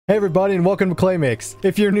Hey everybody, and welcome to Clay Mix.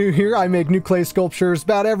 If you're new here, I make new clay sculptures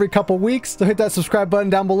about every couple weeks, so hit that subscribe button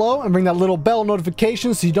down below and ring that little bell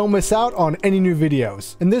notification so you don't miss out on any new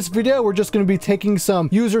videos. In this video, we're just going to be taking some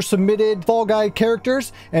user submitted Fall Guy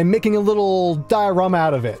characters and making a little diorama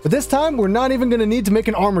out of it. But this time, we're not even going to need to make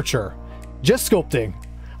an armature, just sculpting.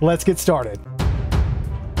 Let's get started.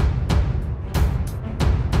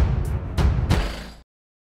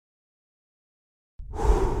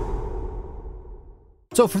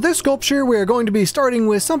 So for this sculpture, we are going to be starting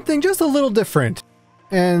with something just a little different.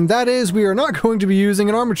 And that is, we are not going to be using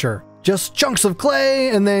an armature. Just chunks of clay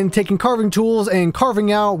and then taking carving tools and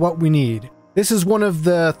carving out what we need. This is one of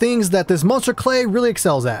the things that this monster clay really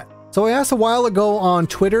excels at. So I asked a while ago on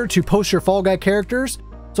Twitter to post your Fall Guy characters.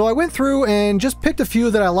 So I went through and just picked a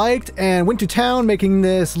few that I liked and went to town making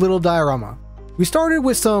this little diorama. We started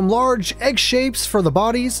with some large egg shapes for the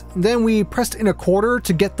bodies, then we pressed in a quarter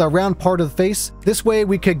to get the round part of the face. This way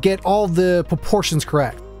we could get all the proportions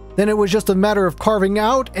correct. Then it was just a matter of carving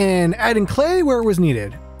out and adding clay where it was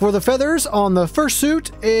needed. For the feathers on the first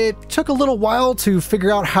suit, it took a little while to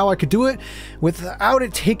figure out how I could do it without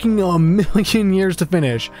it taking a million years to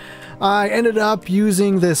finish. I ended up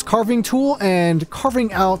using this carving tool and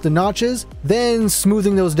carving out the notches, then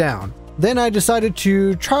smoothing those down. Then I decided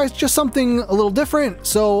to try just something a little different,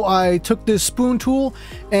 so I took this spoon tool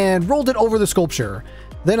and rolled it over the sculpture.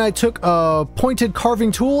 Then I took a pointed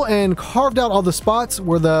carving tool and carved out all the spots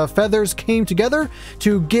where the feathers came together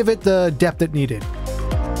to give it the depth it needed.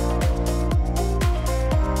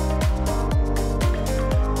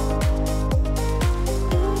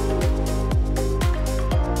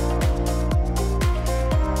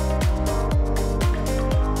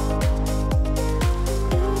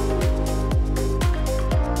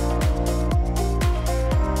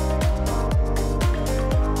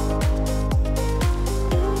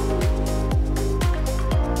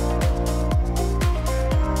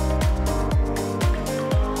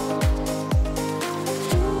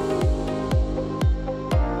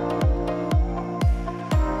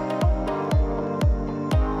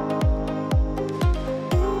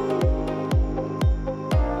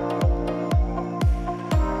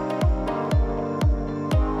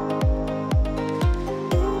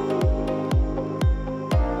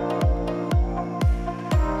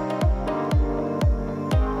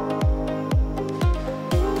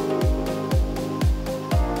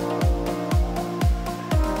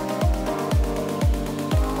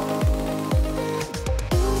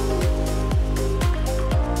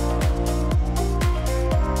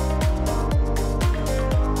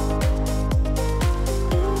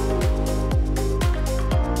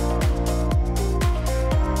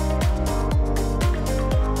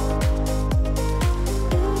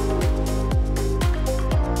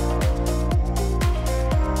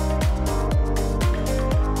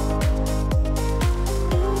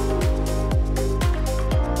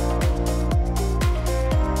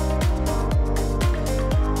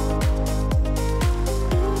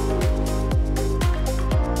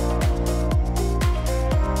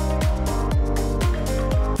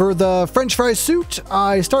 For the French fry suit,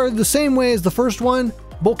 I started the same way as the first one,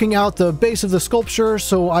 bulking out the base of the sculpture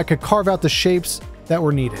so I could carve out the shapes that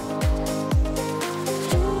were needed.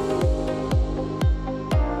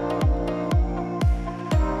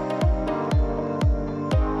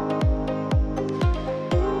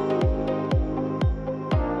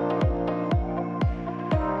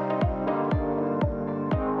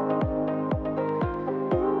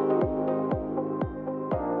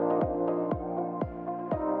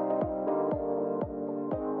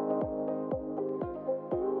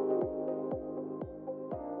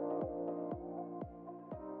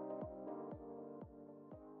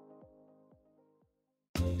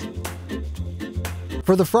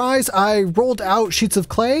 For the fries, I rolled out sheets of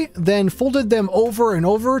clay, then folded them over and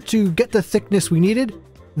over to get the thickness we needed.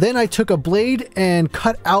 Then I took a blade and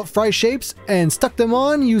cut out fry shapes and stuck them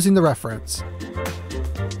on using the reference.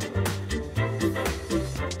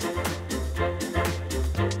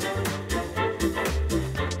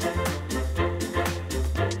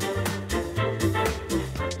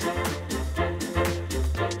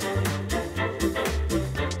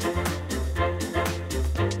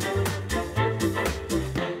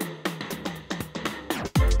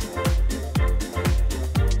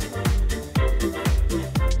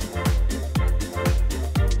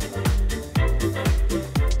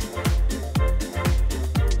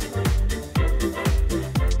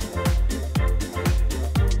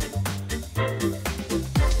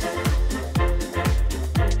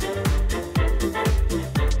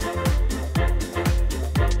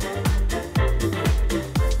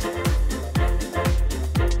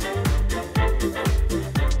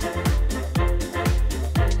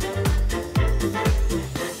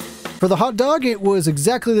 For the hot dog, it was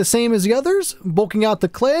exactly the same as the others, bulking out the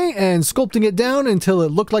clay and sculpting it down until it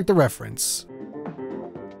looked like the reference.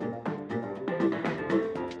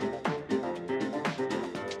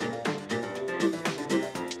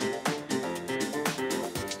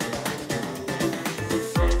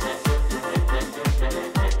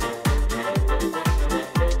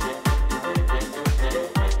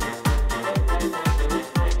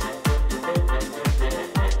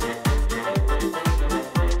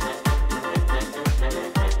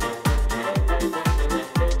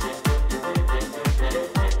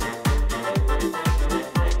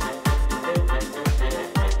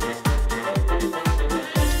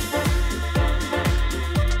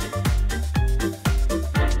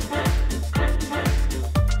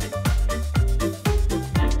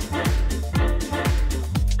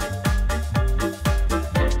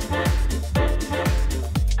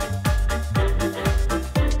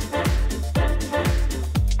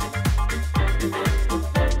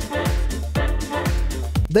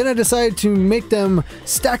 Then I decided to make them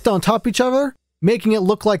stacked on top of each other, making it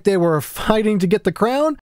look like they were fighting to get the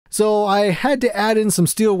crown, so I had to add in some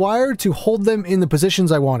steel wire to hold them in the positions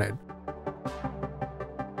I wanted.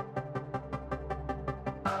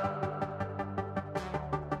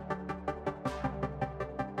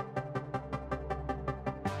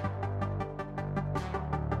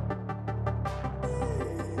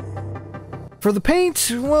 For the paint,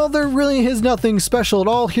 well, there really is nothing special at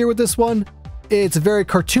all here with this one. It's very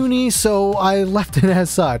cartoony, so I left it as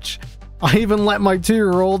such. I even let my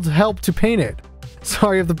 2-year-old help to paint it.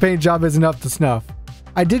 Sorry if the paint job isn't up to snuff.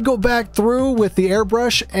 I did go back through with the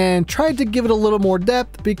airbrush and tried to give it a little more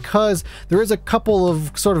depth because there is a couple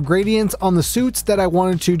of sort of gradients on the suits that I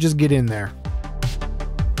wanted to just get in there.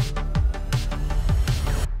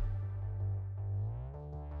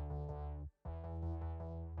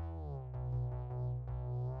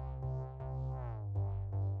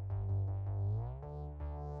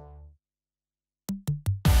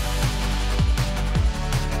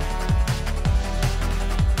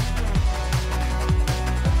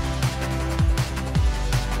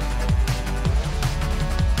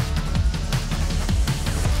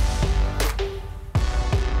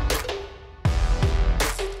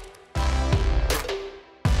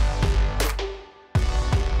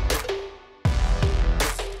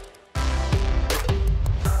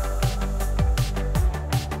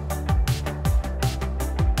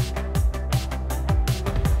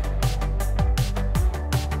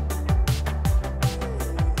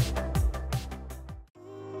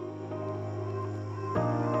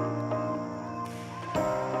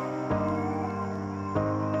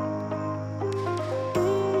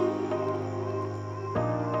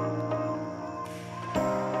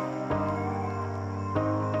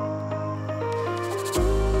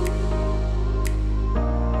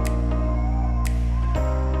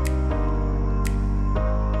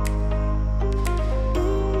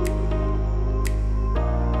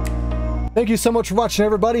 Thank you so much for watching,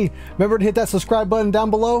 everybody. Remember to hit that subscribe button down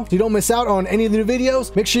below so you don't miss out on any of the new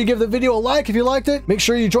videos. Make sure you give the video a like if you liked it. Make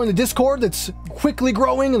sure you join the Discord that's quickly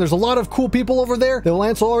growing, and there's a lot of cool people over there. They'll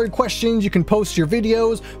answer all your questions. You can post your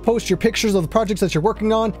videos, post your pictures of the projects that you're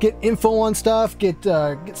working on, get info on stuff, get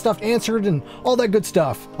stuff answered, and all that good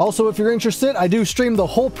stuff. Also, if you're interested, I do stream the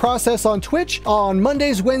whole process on Twitch on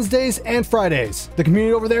Mondays, Wednesdays, and Fridays. The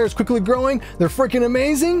community over there is quickly growing. They're freaking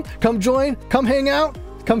amazing. Come join, come hang out.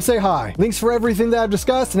 Come say hi. Links for everything that I've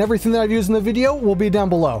discussed and everything that I've used in the video will be down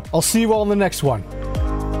below. I'll see you all in the next one.